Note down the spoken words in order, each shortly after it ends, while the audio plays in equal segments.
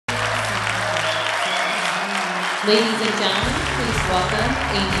Ladies and gentlemen, please welcome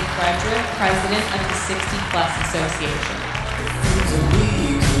Amy Frederick, President of the 60 Plus Association.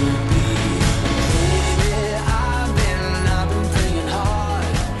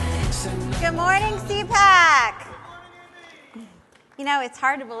 Good morning, CPAC. You know, it's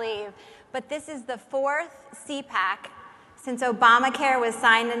hard to believe, but this is the fourth CPAC since Obamacare was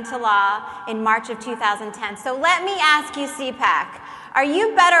signed into law in March of 2010. So let me ask you, CPAC, are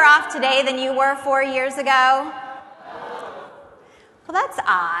you better off today than you were 4 years ago? Well, that's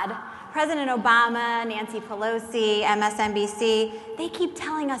odd. President Obama, Nancy Pelosi, MSNBC, they keep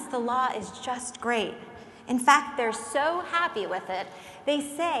telling us the law is just great. In fact, they're so happy with it, they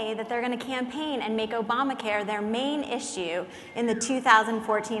say that they're going to campaign and make Obamacare their main issue in the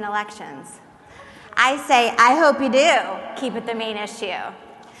 2014 elections. I say, I hope you do keep it the main issue.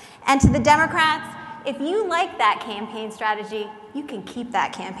 And to the Democrats, if you like that campaign strategy, you can keep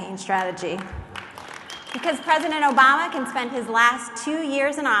that campaign strategy. Because President Obama can spend his last 2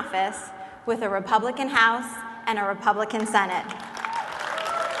 years in office with a Republican House and a Republican Senate.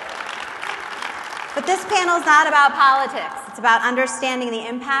 But this panel is not about politics. It's about understanding the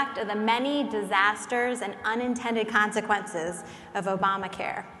impact of the many disasters and unintended consequences of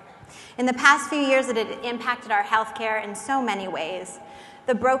Obamacare. In the past few years, it had impacted our health care in so many ways.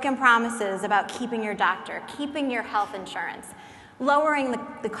 The broken promises about keeping your doctor, keeping your health insurance, lowering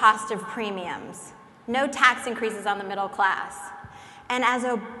the cost of premiums, no tax increases on the middle class, and as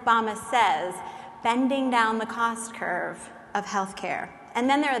Obama says, bending down the cost curve of health care. And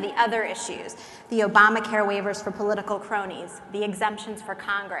then there are the other issues, the Obamacare waivers for political cronies, the exemptions for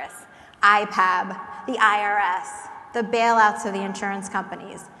Congress, IPAB, the IRS, the bailouts of the insurance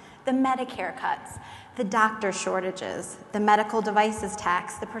companies, the Medicare cuts, the doctor shortages, the medical devices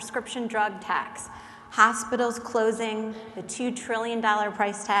tax, the prescription drug tax, hospitals closing, the $2 trillion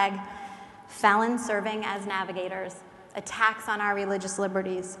price tag, felons serving as navigators, a tax on our religious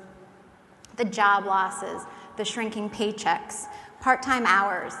liberties, the job losses, the shrinking paychecks, part-time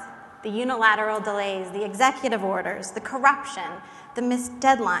hours, the unilateral delays, the executive orders, the corruption, the missed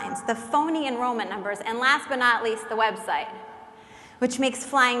deadlines, the phony enrollment numbers, and last but not least, the website, which makes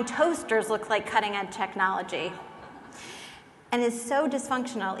flying toasters look like cutting-edge technology. And is so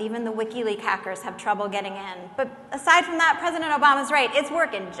dysfunctional, even the WikiLeaks hackers have trouble getting in. But aside from that, President Obama's right, it's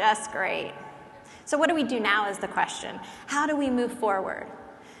working just great. So what do we do now is the question. How do we move forward?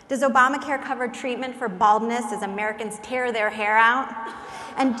 Does Obamacare cover treatment for baldness as Americans tear their hair out?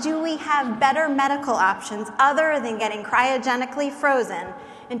 And do we have better medical options other than getting cryogenically frozen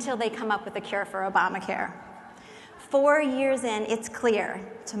until they come up with a cure for Obamacare? 4 years in, it's clear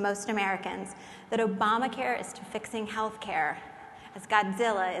to most Americans that Obamacare is to fixing health care as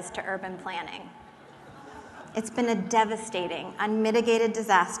Godzilla is to urban planning. It's been a devastating, unmitigated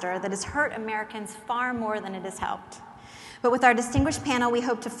disaster that has hurt Americans far more than it has helped. But with our distinguished panel, we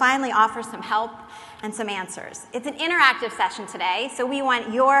hope to finally offer some help and some answers. It's an interactive session today, so we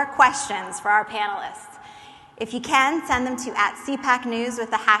want your questions for our panelists. If you can, send them to @CPAC News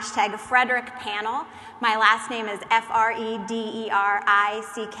with the hashtag #FrederickPanel. My last name is Frederick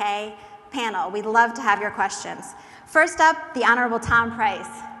panel. We'd love to have your questions. First up, the Honorable Tom Price,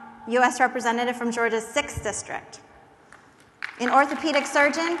 U.S. Representative from Georgia's 6th District. An orthopedic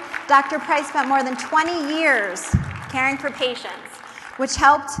surgeon, Dr. Price spent more than 20 years caring for patients, which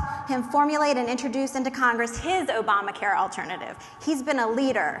helped him formulate and introduce into Congress his Obamacare alternative. He's been a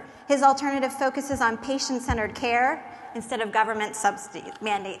leader. His alternative focuses on patient-centered care instead of government subsidy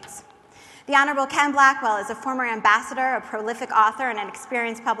mandates. The Honorable Ken Blackwell is a former ambassador, a prolific author, and an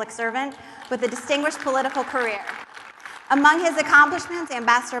experienced public servant with a distinguished political career. Among his accomplishments,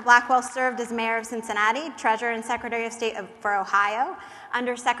 Ambassador Blackwell served as mayor of Cincinnati, treasurer and secretary of state for Ohio,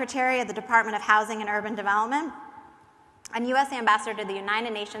 undersecretary of the Department of Housing and Urban Development, and U.S. ambassador to the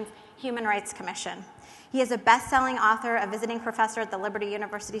United Nations Human Rights Commission. He is a best-selling author, a visiting professor at the Liberty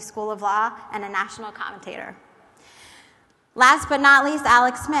University School of Law, and a national commentator. Last but not least,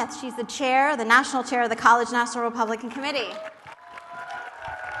 Alex Smith. She's the national chair of the College National Republican Committee.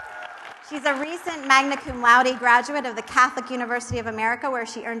 She's a recent magna cum laude graduate of the Catholic University of America, where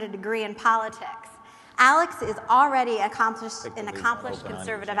she earned a degree in politics. Alex is already an accomplished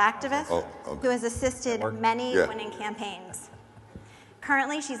conservative activist who has assisted many winning campaigns.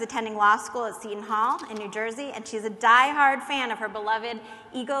 Currently, she's attending law school at Seton Hall in New Jersey, and she's a diehard fan of her beloved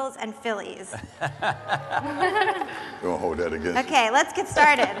Eagles and Phillies. Don't hold that against you. Okay, let's get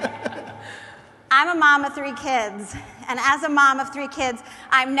started. I'm a mom of 3 kids, and as a mom of 3 kids,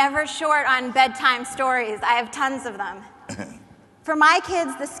 I'm never short on bedtime stories. I have tons of them. For my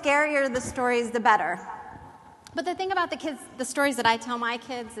kids, the scarier the stories, the better. But the thing about the stories that I tell my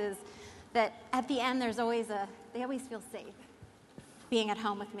kids is that at the end there's always a feel safe being at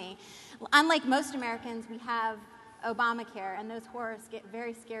home with me. Unlike most Americans, we have ObamaCare, and those horrors get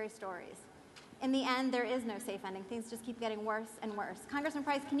very scary stories. In the end, there is no safe ending. Things just keep getting worse and worse. Congressman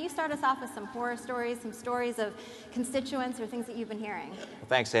Price, can you start us off with some horror stories, some stories of constituents or things that you've been hearing? Well,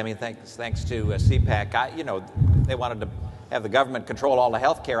 thanks, Amy. Thanks to CPAC. They wanted to have the government control all the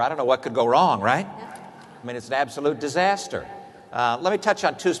health care. I don't know what could go wrong, right? Yeah. I mean, it's an absolute disaster. Let me touch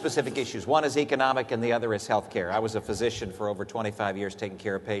on two specific issues. One is economic and the other is health care. I was a physician for over 25 years taking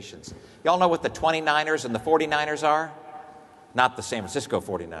care of patients. Y'all know what the 29ers and the 49ers are? Not the San Francisco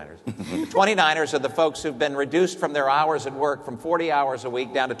 49ers. The 29ers are the folks who've been reduced from their hours at work from 40 hours a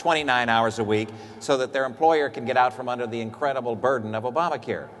week down to 29 hours a week so that their employer can get out from under the incredible burden of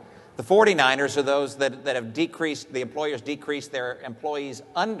ObamaCare. The 49ers are those that have decreased, the employers decreased their employees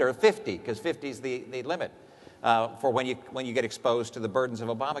under 50, because 50 is the limit for when you get exposed to the burdens of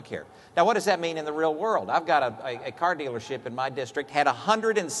ObamaCare. Now, what does that mean in the real world? I've got a car dealership in my district, had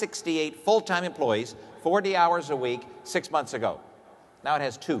 168 full-time employees, 40 hours a week, 6 months ago. Now it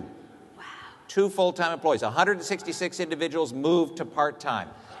has 2. Wow. 2 full-time employees. 166 individuals moved to part-time.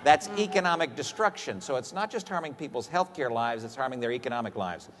 That's economic destruction. So it's not just harming people's health care lives, it's harming their economic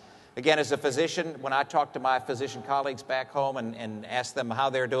lives. Again, as a physician, when I talk to my physician colleagues back home and ask them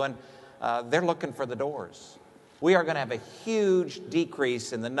how they're doing, they're looking for the doors. We are going to have a huge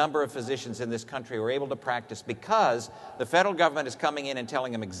decrease in the number of physicians in this country who are able to practice because the federal government is coming in and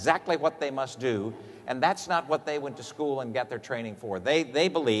telling them exactly what they must do, and that's not what they went to school and got their training for. They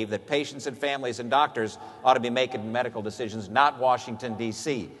believe that patients and families and doctors ought to be making medical decisions, not Washington,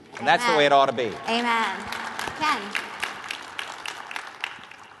 D.C. And that's the way it ought to be. Amen. Ken.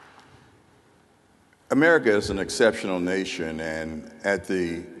 America is an exceptional nation, and at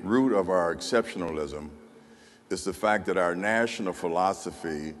the root of our exceptionalism is the fact that our national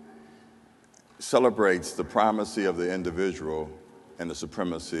philosophy celebrates the primacy of the individual and the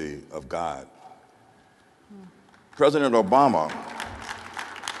supremacy of God. President Obama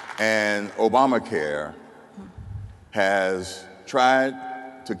and ObamaCare has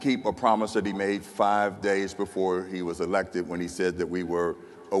tried to keep a promise that he made 5 days before he was elected when he said that we were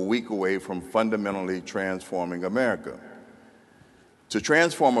a week away from fundamentally transforming America. To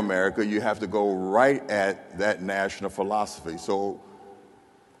transform America, you have to go right at that national philosophy. So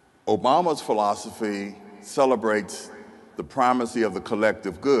Obama's philosophy celebrates the primacy of the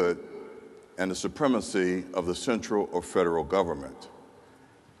collective good and the supremacy of the central or federal government.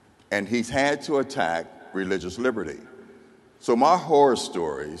 And he's had to attack religious liberty. So my horror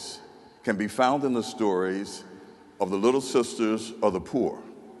stories can be found in the stories of the Little Sisters of the Poor,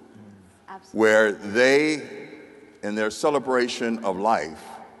 where they, in their celebration of life,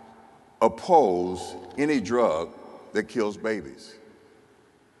 oppose any drug that kills babies.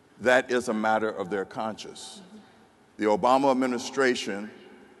 That is a matter of their conscience. The Obama administration,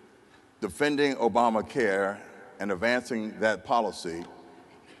 defending ObamaCare and advancing that policy,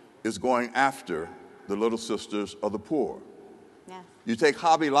 is going after the Little Sisters of the Poor. Yes. You take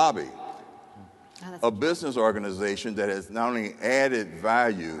Hobby Lobby, a business organization that has not only added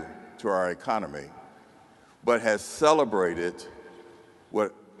value to our economy, but has celebrated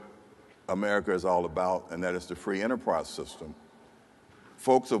what America is all about, and that is the free enterprise system.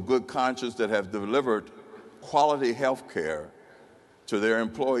 Folks of good conscience that have delivered quality health care to their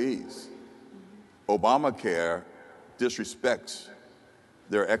employees. ObamaCare disrespects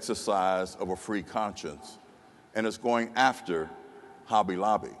their exercise of a free conscience and is going after Hobby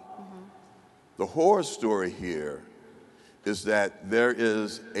Lobby. The horror story here is that there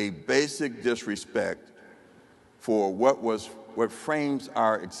is a basic disrespect for what frames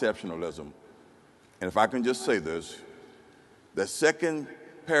our exceptionalism. And if I can just say this, the second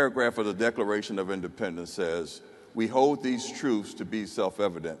paragraph of the Declaration of Independence says, "We hold these truths to be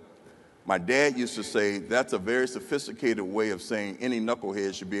self-evident." My dad used to say, that's a very sophisticated way of saying any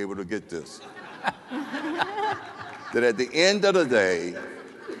knucklehead should be able to get this. That at the end of the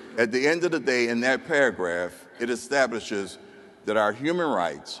day, in that paragraph, it establishes that our human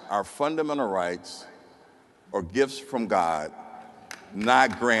rights, our fundamental rights, are gifts from God,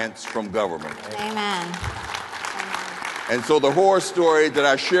 not grants from government. Amen. And so the horror story that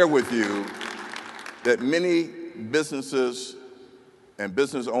I share with you, that many businesses and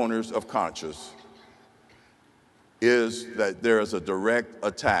business owners of conscience, is that there is a direct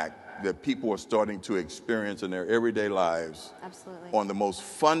attack that people are starting to experience in their everyday lives. Absolutely. On the most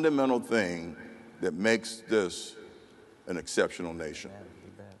fundamental thing that makes this an exceptional nation.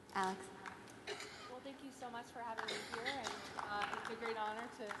 Alex. Well, thank you so much for having me here, and it's a great honor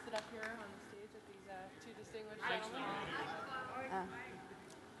to sit up here on the stage with these two distinguished gentlemen.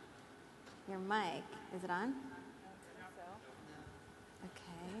 Your mic, is it on?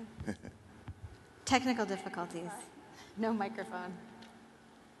 see. Technical difficulties. No microphone.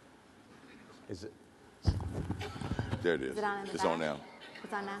 Is it? There it is. Is it on in the It's back? on now.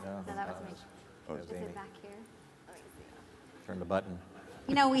 It's on now? No, that was me. Oh, Is it back here? Turn the button.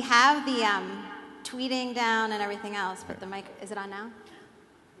 You know, we have the tweeting down and everything else, but the mic, is it on now?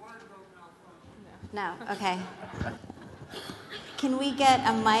 No, okay. Can we get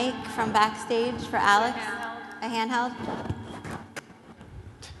a mic from backstage for Alex? A handheld?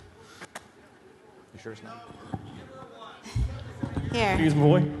 You sure it's not? Here. Excuse me,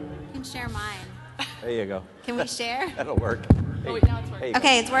 boy. You can share mine. There you go. Can we share? That'll work. Oh, wait, now it's working.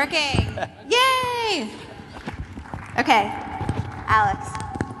 Okay, it's working. Yay! Okay, Alex.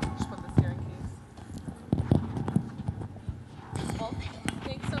 Just put this here in case. Well,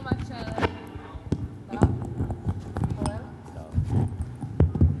 thanks so much. Hello?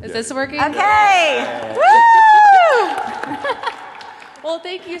 Is this working? Okay. Woo! Well,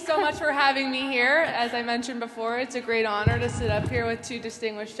 thank you so much for having me here. As I mentioned before, it's a great honor to sit up here with two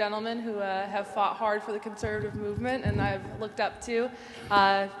distinguished gentlemen who have fought hard for the conservative movement, and I've looked up to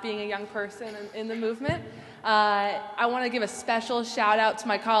being a young person in the movement. I want to give a special shout out to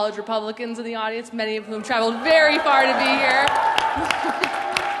my college Republicans in the audience, many of whom traveled very far to be here.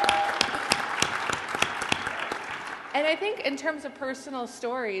 And I think in terms of personal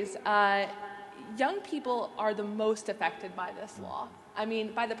stories, young people are the most affected by this law. I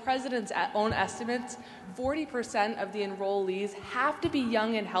mean, by the president's own estimates, 40% of the enrollees have to be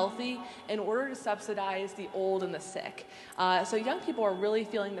young and healthy in order to subsidize the old and the sick. So young people are really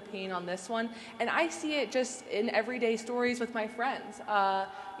feeling the pain on this one. And I see it just in everyday stories with my friends,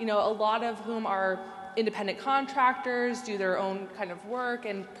 you know, a lot of whom are independent contractors, do their own kind of work,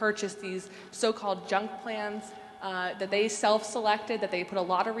 and purchase these so-called junk plans that they self-selected, that they put a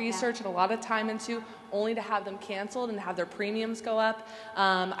lot of research and a lot of time into, only to have them canceled and have their premiums go up.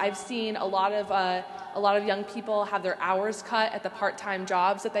 I've seen a lot of young people have their hours cut at the part-time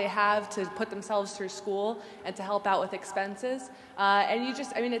jobs that they have to put themselves through school and to help out with expenses. And you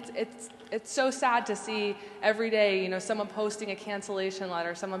just, I mean, it's so sad to see every day, you know, someone posting a cancellation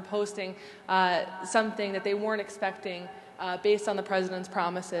letter, someone posting something that they weren't expecting based on the president's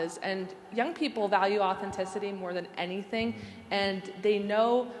promises. And young people value authenticity more than anything, and they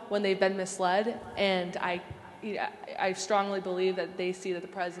know when they've been misled, and I strongly believe that they see that the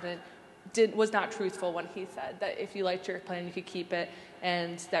president was not truthful when he said that if you liked your plan, you could keep it,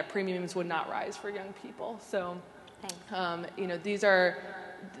 and that premiums would not rise for young people. So, you know, these are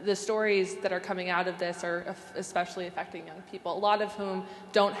the stories that are coming out of this are especially affecting young people, a lot of whom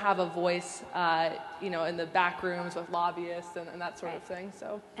don't have a voice, you know, in the back rooms with lobbyists and that sort of thing.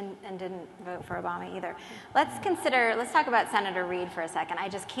 So and didn't vote for Obama either. Let's talk about Senator Reid for a second. I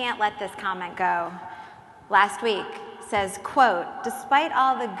just can't let this comment go. Last week says, quote, "Despite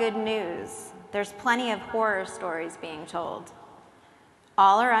all the good news, there's plenty of horror stories being told.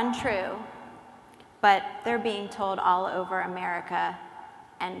 All are untrue, but they're being told all over America."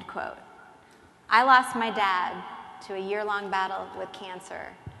 End quote. I lost my dad to a year-long battle with cancer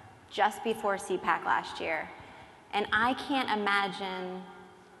just before CPAC last year. And I can't imagine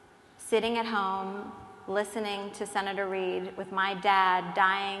sitting at home listening to Senator Reid with my dad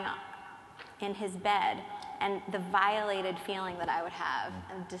dying in his bed and the violated feeling that I would have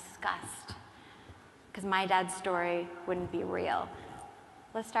and disgust, because my dad's story wouldn't be real.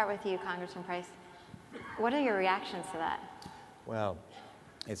 Let's start with you, Congressman Price. What are your reactions to that? Well,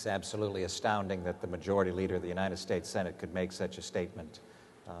 it's absolutely astounding that the majority leader of the United States Senate could make such a statement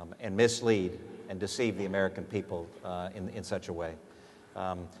and mislead and deceive the American people in such a way.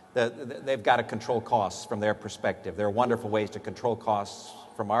 They've got to control costs from their perspective. There are wonderful ways to control costs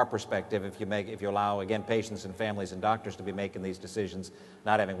from our perspective if you allow, again, patients and families and doctors to be making these decisions,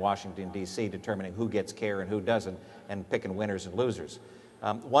 not having Washington, D.C. determining who gets care and who doesn't, and picking winners and losers.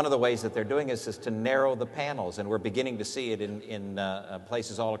 One of the ways that they're doing this is to narrow the panels, and we're beginning to see it in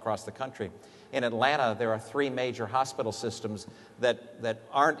places all across the country. In Atlanta, there are 3 major hospital systems that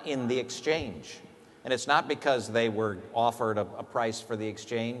aren't in the exchange. And it's not because they were offered a price for the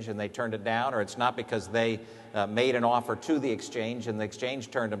exchange and they turned it down, or it's not because they made an offer to the exchange and the exchange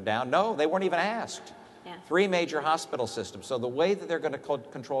turned them down. No, they weren't even asked. Yeah. 3 major hospital systems. So the way that they're going to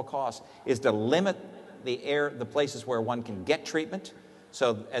control costs is to limit the places where one can get treatment.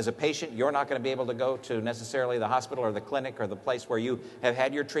 So as a patient, you're not going to be able to go to necessarily the hospital or the clinic or the place where you have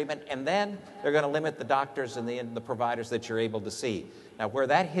had your treatment. And then they're going to limit the doctors and the providers that you're able to see. Now, where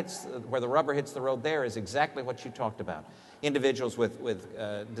the rubber hits the road there is exactly what you talked about. Individuals with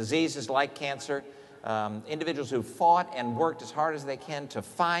diseases like cancer, individuals who fought and worked as hard as they can to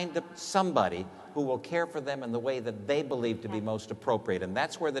find somebody who will care for them in the way that they believe to be most appropriate. And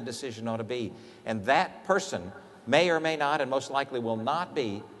that's where the decision ought to be. And that person may or may not, and most likely will not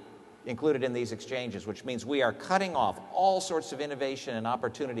be, included in these exchanges, which means we are cutting off all sorts of innovation and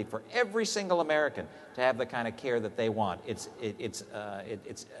opportunity for every single American to have the kind of care that they want. It's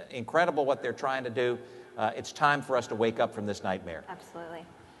incredible what they're trying to do. It's time for us to wake up from this nightmare. Absolutely.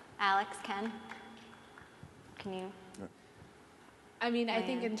 Alex, Ken, can you? I mean, I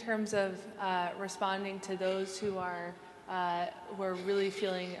think in terms of responding to those who are really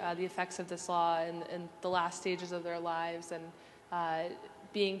feeling the effects of this law in the last stages of their lives and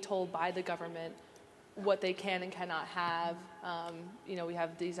being told by the government what they can and cannot have. You know, we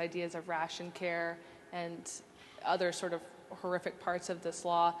have these ideas of ration care and other sort of horrific parts of this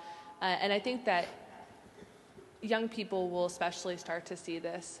law. And I think that young people will especially start to see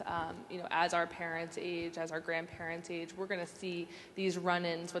this, you know, as our parents age, as our grandparents age. We're going to see these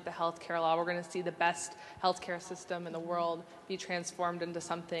run-ins with the healthcare law. We're going to see the best healthcare system in the world be transformed into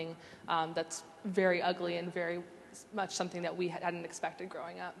something that's very ugly and very much something that we hadn't expected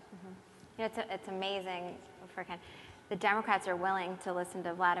growing up. You know, it's amazing. The Democrats are willing to listen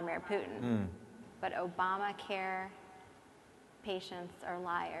to Vladimir Putin, but Obamacare patients are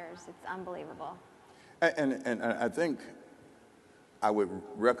liars. It's unbelievable. And I think I would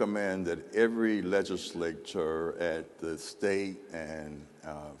recommend that every legislature at the state and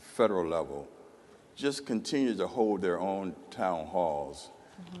federal level just continue to hold their own town halls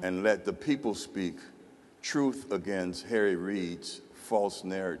and let the people speak truth against Harry Reid's false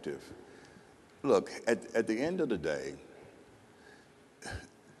narrative. Look, at the end of the day,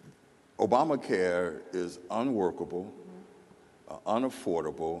 Obamacare is unworkable,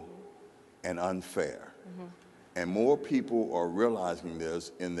 unaffordable, and unfair. And more people are realizing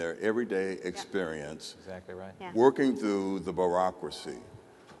this in their everyday experience, Exactly right. working through the bureaucracy.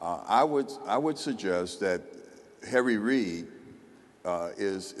 I would suggest that Harry Reid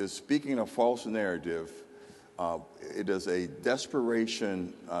is speaking a false narrative. It is a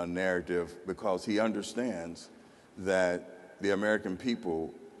desperation narrative because he understands that the American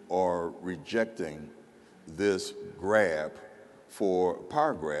people are rejecting this power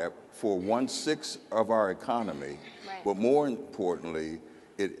grab for 1/6 of our economy. Right. But more importantly,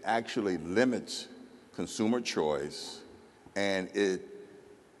 it actually limits consumer choice and it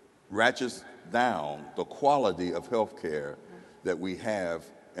ratchets down the quality of health care that we have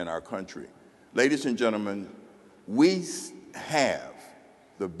in our country. Ladies and gentlemen, we have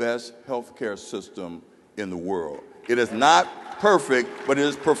the best health care system in the world. It is not perfect, but it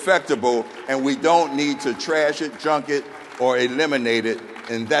is perfectible, and we don't need to trash it, junk it, or eliminate it,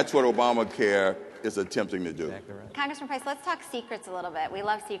 and that's what Obamacare is attempting to do. Exactly right. Congressman Price, let's talk secrets a little bit. We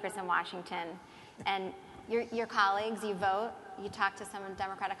love secrets in Washington. And your colleagues, you vote, you talk to some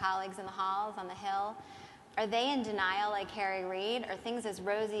Democratic colleagues in the halls, on the Hill. Are they in denial like Harry Reid? Are things as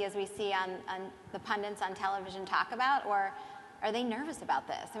rosy as we see on the pundits on television talk about? Or are they nervous about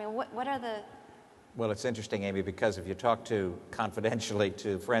this? I mean, what are the... Well, it's interesting, Amy, because if you talk confidentially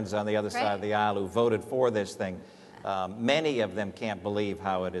to friends on the other side of the aisle who voted for this thing, many of them can't believe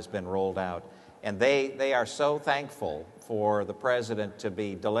how it has been rolled out. And they are so thankful for the president to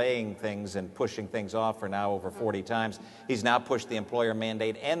be delaying things and pushing things off for now over 40 times. He's now pushed the employer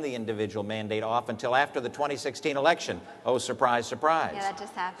mandate and the individual mandate off until after the 2016 election. Oh, surprise, surprise. Yeah, that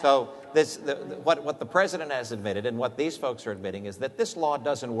just happened. So what the president has admitted and what these folks are admitting is that this law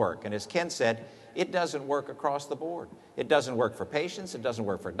doesn't work. And as Ken said, it doesn't work across the board. It doesn't work for patients. It doesn't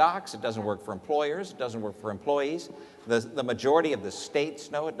work for docs. It doesn't work for employers. It doesn't work for employees. The majority of the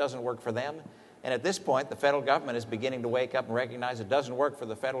states know it doesn't work for them. And at this point, the federal government is beginning to wake up and recognize it doesn't work for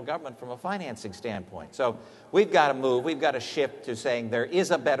the federal government from a financing standpoint. So we've got to move. We've got to shift to saying there is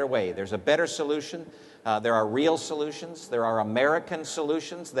a better way. There's a better solution. There are real solutions. There are American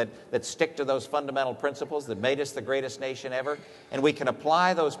solutions that stick to those fundamental principles that made us the greatest nation ever. And we can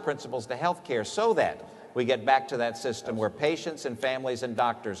apply those principles to health care so that we get back to that system where patients and families and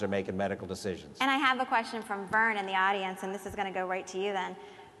doctors are making medical decisions. And I have a question from Vern in the audience, and this is going to go right to you then.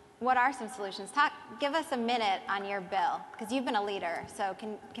 What are some solutions? Give us a minute on your bill, because you've been a leader. So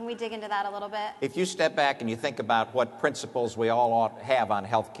can we dig into that a little bit? If you step back and you think about what principles we all ought to have on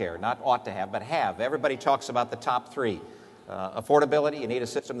health care, not ought to have, but have. Everybody talks about the top three. Affordability, you need a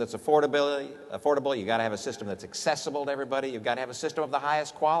system that's affordable. You've got to have a system that's accessible to everybody. You've got to have a system of the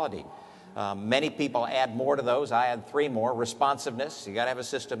highest quality. Many people add more to those. I add three more. Responsiveness, you've got to have a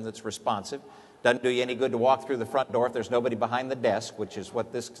system that's responsive. Doesn't do you any good to walk through the front door if there's nobody behind the desk, which is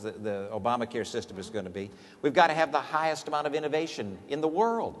what the ObamaCare system is going to be. We've got to have the highest amount of innovation in the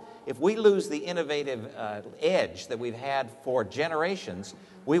world. If we lose the innovative edge that we've had for generations,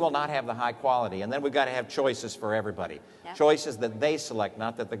 we will not have the high quality. And then we've got to have choices for everybody. Yep. Choices that they select,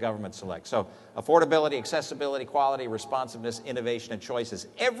 not that the government selects. So affordability, accessibility, quality, responsiveness, innovation, and choices.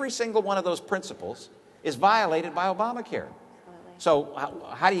 Every single one of those principles is violated by Obamacare. So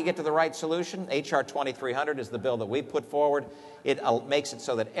how do you get to the right solution? H.R. 2300 is the bill that we put forward. It makes it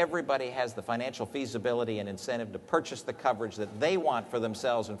so that everybody has the financial feasibility and incentive to purchase the coverage that they want for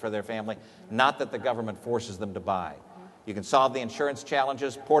themselves and for their family, not that the government forces them to buy. You can solve the insurance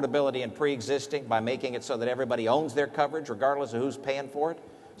challenges, portability and pre-existing, by making it so that everybody owns their coverage regardless of who's paying for it.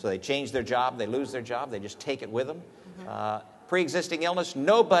 So they change their job, they lose their job, they just take it with them. Pre-existing illness,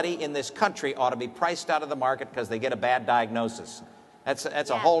 nobody in this country ought to be priced out of the market because they get a bad diagnosis. That's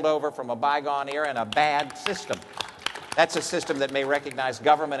a holdover from a bygone era and a bad system. That's a system that may recognize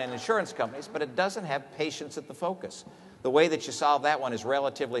government and insurance companies, but it doesn't have patients at the focus. The way that you solve that one is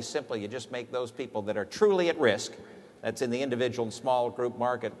relatively simple. You just make those people that are truly at risk, that's in the individual and small group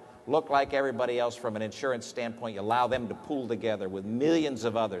market, look like everybody else from an insurance standpoint. You allow them to pool together with millions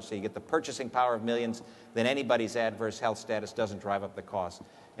of others, so you get the purchasing power of millions, then anybody's adverse health status doesn't drive up the cost.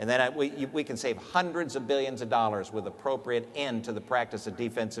 And then we can save hundreds of billions of dollars with appropriate end to the practice of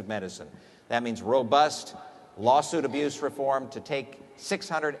defensive medicine. That means robust lawsuit abuse reform to take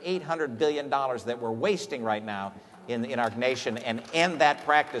 $600, $800 billion that we're wasting right now in our nation and end that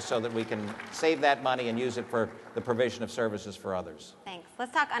practice so that we can save that money and use it for the provision of services for others. Thanks.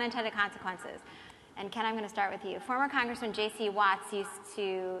 Let's talk unintended consequences. And Ken, I'm going to start with you. Former Congressman J.C. Watts used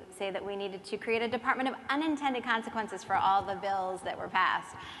to say that we needed to create a Department of Unintended Consequences for all the bills that were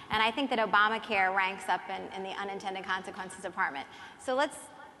passed. And I think that Obamacare ranks up in the unintended consequences department. So let's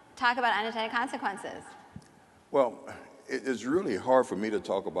talk about unintended consequences. Well, it's really hard for me to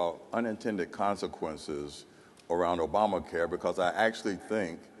talk about unintended consequences around Obamacare because I actually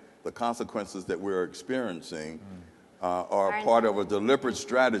think the consequences that we're experiencing are part of a deliberate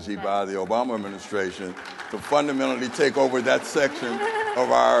strategy by the Obama administration to fundamentally take over that section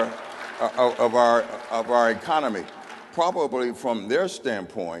of our economy. Probably from their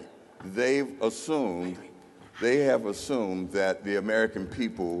standpoint, they have assumed that the American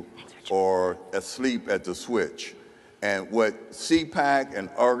people are asleep at the switch. And what CPAC and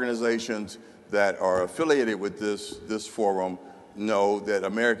organizations that are affiliated with this forum know that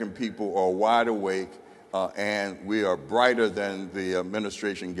American people are wide awake and we are brighter than the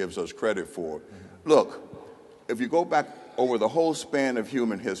administration gives us credit for. Look, if you go back over the whole span of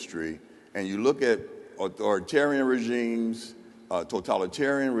human history and you look at authoritarian regimes,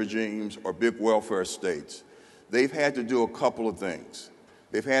 totalitarian regimes, or big welfare states, they've had to do a couple of things.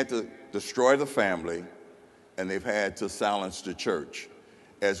 They've had to destroy the family and they've had to silence the church.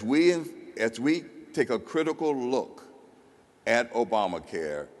 As we take a critical look at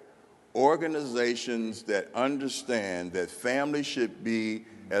Obamacare, organizations that understand that families should be,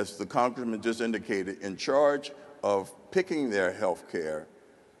 as the congressman just indicated, in charge of picking their health care,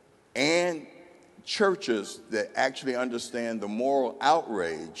 and churches that actually understand the moral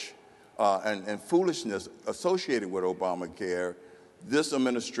outrage and foolishness associated with Obamacare, this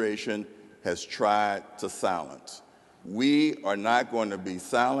administration has tried to silence. We are not going to be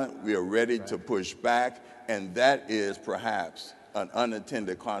silent. We are ready to push back, and that is perhaps an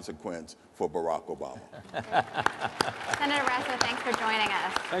unintended consequence for Barack Obama. Senator Barrasso, thanks for joining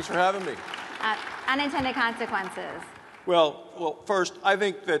us. Thanks for having me. Unintended consequences. Well, first, I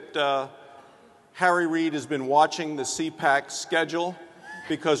think that Harry Reid has been watching the CPAC schedule,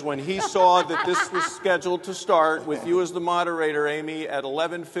 because when he saw that this was scheduled to start with you as the moderator, Amy, at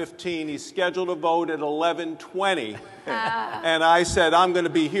 11:15, he scheduled a vote at 11:20. And I said, I'm going to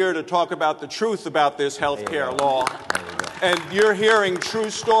be here to talk about the truth about this health care law. And you're hearing true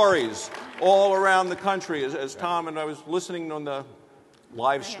stories all around the country, as Tom and I was listening on the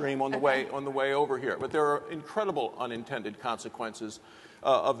live stream on the way over here. But there are incredible unintended consequences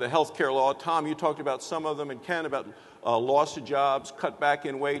of the health care law. Tom, you talked about some of them, and Ken about loss of jobs, cut back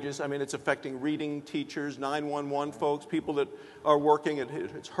in wages. I mean, it's affecting reading teachers, 911 folks, people that are working.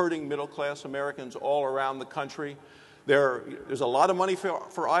 It's hurting middle-class Americans all around the country. There's a lot of money for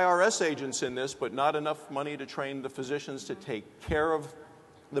IRS agents in this, but not enough money to train the physicians to take care of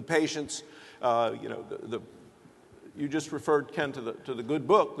the patients. You just referred, Ken, to the good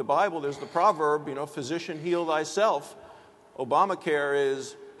book, the Bible. There's the proverb, physician, heal thyself. Obamacare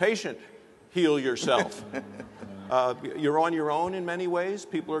is patient, heal yourself. You're on your own in many ways.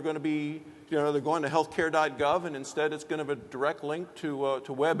 People are going to be they're going to healthcare.gov, and instead it's going to have a direct link to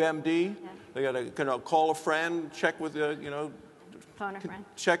WebMD. Yeah. They got to call a friend, check with phone a friend.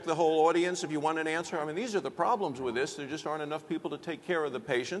 Check the whole audience if you want an answer. I mean, these are the problems with this. There just aren't enough people to take care of the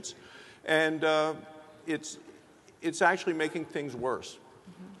patients, and it's actually making things worse.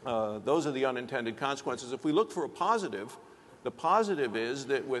 Those are the unintended consequences. If we look for a positive, the positive is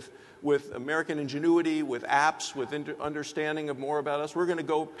that with American ingenuity, with apps, with understanding of more about us, we're going to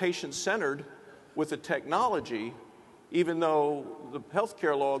go patient-centered with the technology, even though the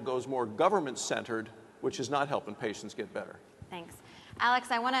healthcare law goes more government-centered, which is not helping patients get better. Thanks. Alex,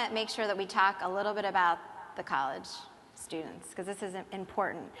 I want to make sure that we talk a little bit about the college students, because this is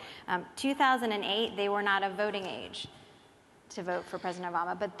important. 2008, they were not of voting age to vote for President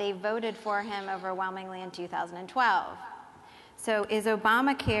Obama, but they voted for him overwhelmingly in 2012. So is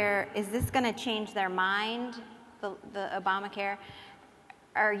ObamaCare, is this going to change their mind, the ObamaCare?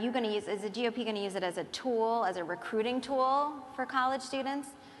 Are you going to use, is the GOP going to use it as a tool, as a recruiting tool for college students?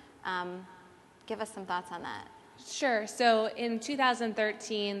 Give us some thoughts on that. Sure. So in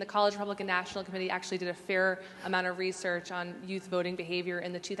 2013, the College Republican National Committee actually did a fair amount of research on youth voting behavior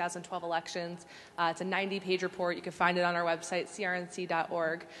in the 2012 elections. It's a 90-page report. You can find it on our website,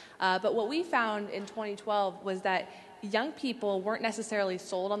 crnc.org. But what we found in 2012 was that young people weren't necessarily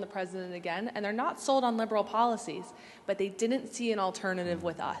sold on the president again, and they're not sold on liberal policies, but they didn't see an alternative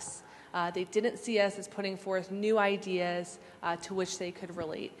with us. They didn't see us as putting forth new ideas to which they could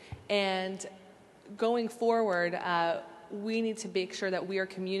relate. And going forward, we need to make sure that we are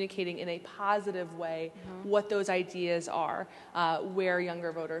communicating in a positive way what those ideas are, where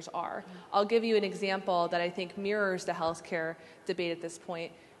younger voters are. I'll give you an example that I think mirrors the healthcare debate at this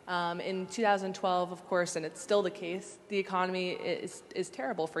point. In 2012, of course, and it's still the case, the economy is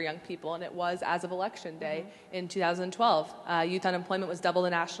terrible for young people, and it was as of Election Day in 2012. Youth unemployment was double the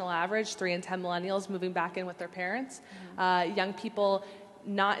national average, 3 in 10 millennials moving back in with their parents. Young people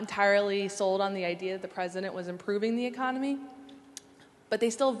not entirely sold on the idea that the president was improving the economy, but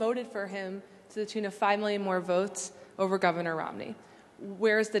they still voted for him to the tune of 5 million more votes over Governor Romney.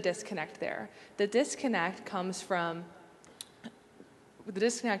 Where's the disconnect there? The disconnect comes from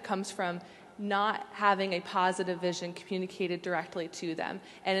not having a positive vision communicated directly to them.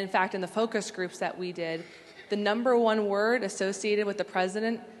 And in fact, in the focus groups that we did, the number one word associated with the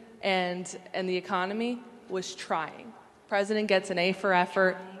president and the economy was trying. President gets an A for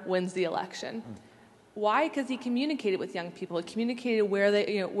effort, wins the election. Why? Because he communicated with young people. He communicated where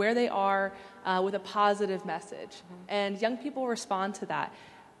they are with a positive message. And young people respond to that.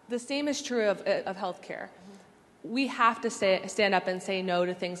 The same is true of healthcare. We have to stand up and say no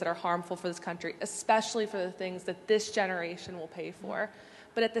to things that are harmful for this country, especially for the things that this generation will pay for.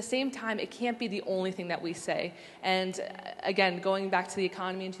 But at the same time, it can't be the only thing that we say. And again, going back to the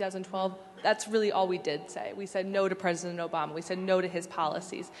economy in 2012, that's really all we did say. We said no to President Obama. We said no to his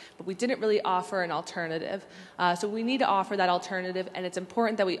policies. But we didn't really offer an alternative. So we need to offer that alternative, and it's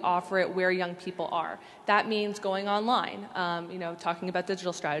important that we offer it where young people are. That means going online, talking about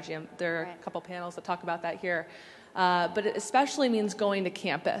digital strategy. There are a couple panels that talk about that here. But it especially means going to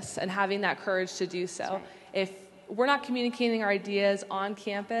campus and having that courage to do so. Right. If we're not communicating our ideas on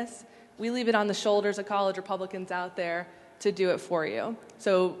campus, we leave it on the shoulders of college Republicans out there to do it for you.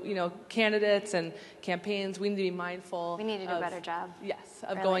 So, candidates and campaigns, we need to be mindful. We need to do a better job. Yes,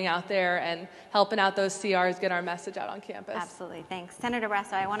 of going out there and helping out those CRs get our message out on campus. Absolutely, thanks. Senator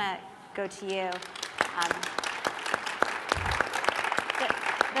Barrasso, I want to go to you.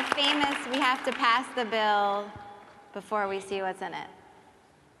 The famous, we have to pass the bill before we see what's in it.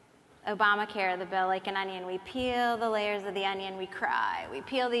 ObamaCare, the bill, like an onion. We peel the layers of the onion, we cry. We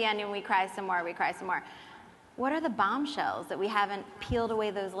peel the onion, we cry some more, we cry some more. What are the bombshells that we haven't peeled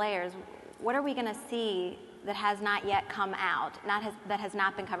away those layers? What are we going to see that has not yet come out, that has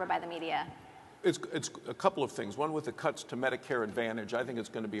not been covered by the media? It's a couple of things. One, with the cuts to Medicare Advantage, I think it's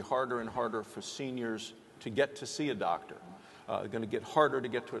going to be harder and harder for seniors to get to see a doctor. Going to get harder to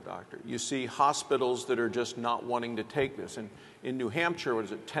get to a doctor. You see hospitals that are just not wanting to take this. And in New Hampshire,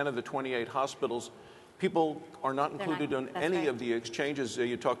 10 of the 28 hospitals, people are not included on any of the exchanges.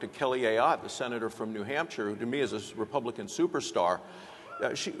 You talk to Kelly Ayotte, the senator from New Hampshire, who to me is a Republican superstar.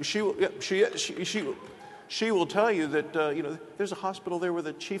 She will tell you that there's a hospital there where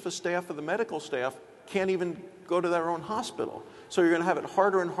the chief of staff of the medical staff can't even go to their own hospital. So you're going to have it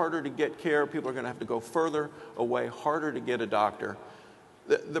harder and harder to get care. People are going to have to go further away, harder to get a doctor.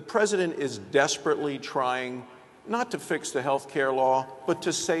 The president is desperately trying not to fix the health care law, but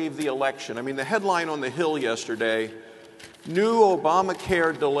to save the election. I mean, the headline on the Hill yesterday, new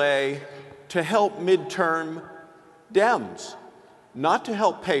ObamaCare delay to help midterm Dems, not to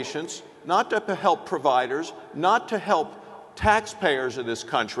help patients, not to help providers, not to help taxpayers of this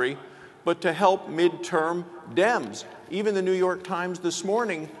country, but to help midterm Dems. Even the New York Times this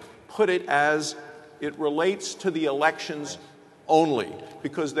morning put it as it relates to the elections only,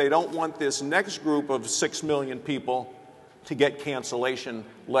 because they don't want this next group of 6 million people to get cancellation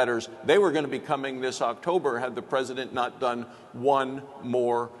letters. They were going to be coming this October had the president not done one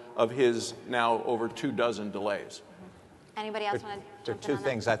more of his now over 24 delays. Anybody else want to There are jump two in on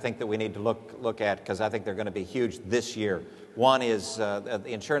things I think that we need to look at, because I think they're going to be huge this year. One is the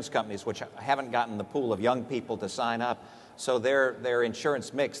insurance companies, which haven't gotten the pool of young people to sign up, so their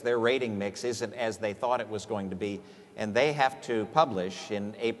insurance mix, their rating mix isn't as they thought it was going to be, and they have to publish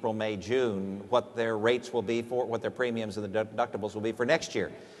in April, May, June what their rates will be for, what their premiums and the deductibles will be for next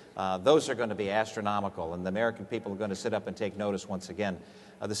year. Those are going to be astronomical, and the American people are going to sit up and take notice once again.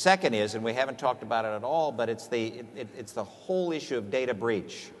 The second is, and we haven't talked about it at all, but it's the whole issue of data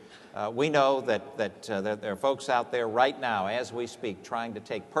breach. We know that there are folks out there right now, as we speak, trying to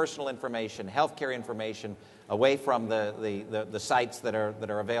take personal information, healthcare information, away from the sites that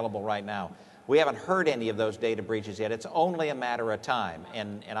are available right now. We haven't heard any of those data breaches yet. It's only a matter of time,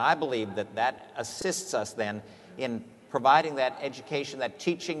 and I believe that assists us then in providing that education, that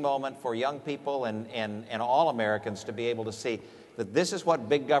teaching moment for young people and all Americans to be able to see that this is what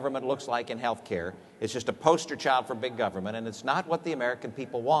big government looks like in healthcare. It's just a poster child for big government, and it's not what the American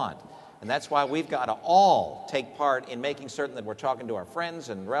people want. And that's why we've got to all take part in making certain that we're talking to our friends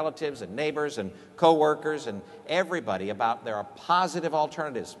and relatives and neighbors and coworkers and everybody about there are positive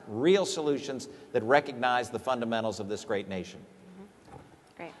alternatives, real solutions that recognize the fundamentals of this great nation.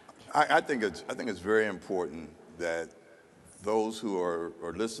 Great. I think it's very important that those who are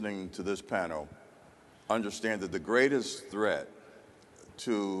listening to this panel understand that the greatest threat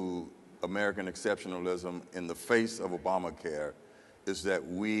to American exceptionalism in the face of Obamacare is that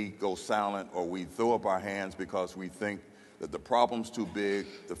we go silent or we throw up our hands because we think that the problem's too big,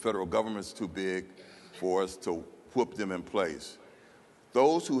 the federal government's too big for us to whoop them in place.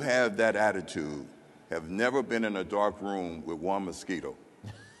 Those who have that attitude have never been in a dark room with one mosquito.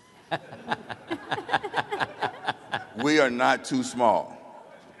 We are not too small.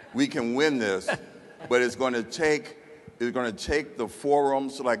 We can win this, but it's going to take the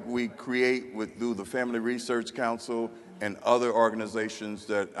forums like we create through the Family Research Council and other organizations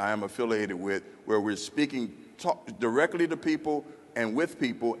that I am affiliated with, where we're speaking directly to people and with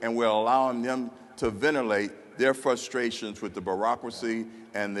people, and we're allowing them to ventilate their frustrations with the bureaucracy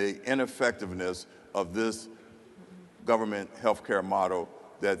and the ineffectiveness of this government healthcare model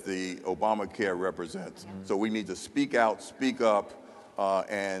that the Obamacare represents. So we need to speak out, speak up,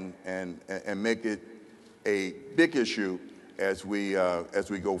 and make it a big issue as we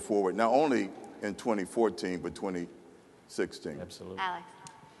go forward, not only in 2014, but 2016. Absolutely. Alex.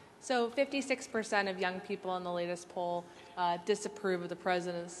 So 56% of young people in the latest poll disapprove of the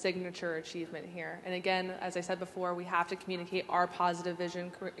president's signature achievement here. And again, as I said before, we have to communicate our positive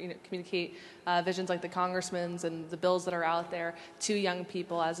vision, communicate visions like the congressman's and the bills that are out there to young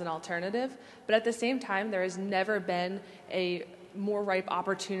people as an alternative. But at the same time, there has never been a more ripe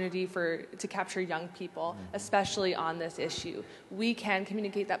opportunity to capture young people, especially on this issue. We can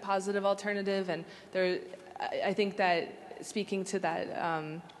communicate that positive alternative, and I think that speaking to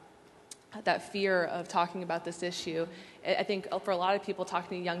that fear of talking about this issue, I think for a lot of people,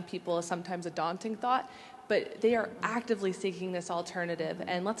 talking to young people is sometimes a daunting thought, but they are actively seeking this alternative,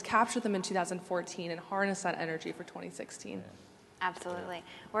 and let's capture them in 2014 and harness that energy for 2016. Absolutely.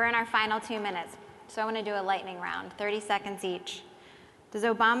 We're in our final 2 minutes, so I want to do a lightning round, 30 seconds each. Does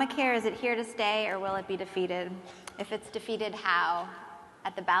Obamacare, is it here to stay, or will it be defeated? If it's defeated, how?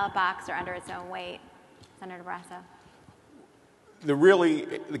 At the ballot box or under its own weight? Senator Barrasso.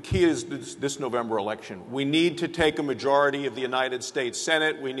 The key is this November election. We need to take a majority of the United States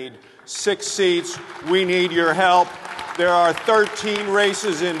Senate. We need 6 seats. We need your help. There are 13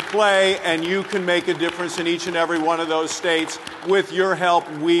 races in play, and you can make a difference in each and every one of those states. With your help,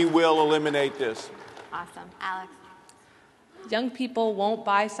 we will eliminate this. Awesome. Alex. Young people won't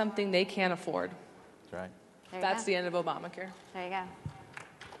buy something they can't afford. That's right. That's the end of Obamacare. There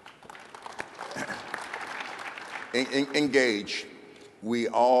you go. Engage. We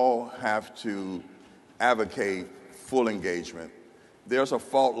all have to advocate full engagement. There's a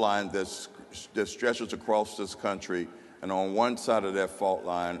fault line that stretches across this country, and on one side of that fault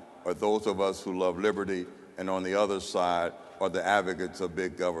line are those of us who love liberty, and on the other side are the advocates of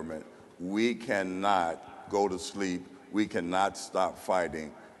big government. We cannot go to sleep. We cannot stop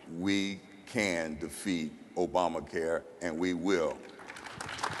fighting. We can defeat Obamacare, and we will.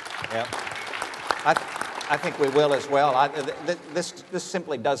 Yep. I think we will as well. This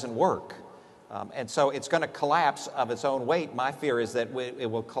simply doesn't work. And so it's going to collapse of its own weight. My fear is that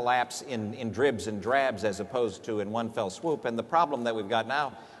it will collapse in dribs and drabs as opposed to in one fell swoop. And the problem that we've got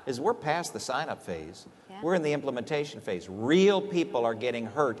now is we're past the sign-up phase. Yeah. We're in the implementation phase. Real people are getting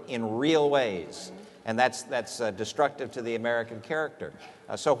hurt in real ways. And that's destructive to the American character.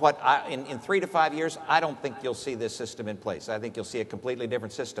 So in 3 to 5 years, I don't think you'll see this system in place. I think you'll see a completely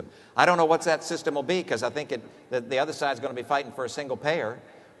different system. I don't know what that system will be, because I think the other side's going to be fighting for a single payer.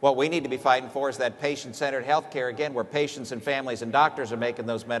 What we need to be fighting for is that patient-centered health care, again, where patients and families and doctors are making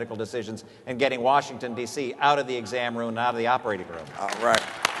those medical decisions and getting Washington, D.C. out of the exam room and out of the operating room. All right.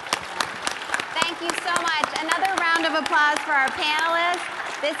 Thank you so much. Another round of applause for our panelists.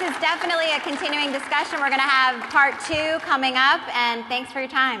 This is definitely a continuing discussion. We're going to have part 2 coming up, and thanks for your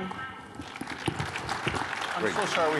time. I'm so sorry.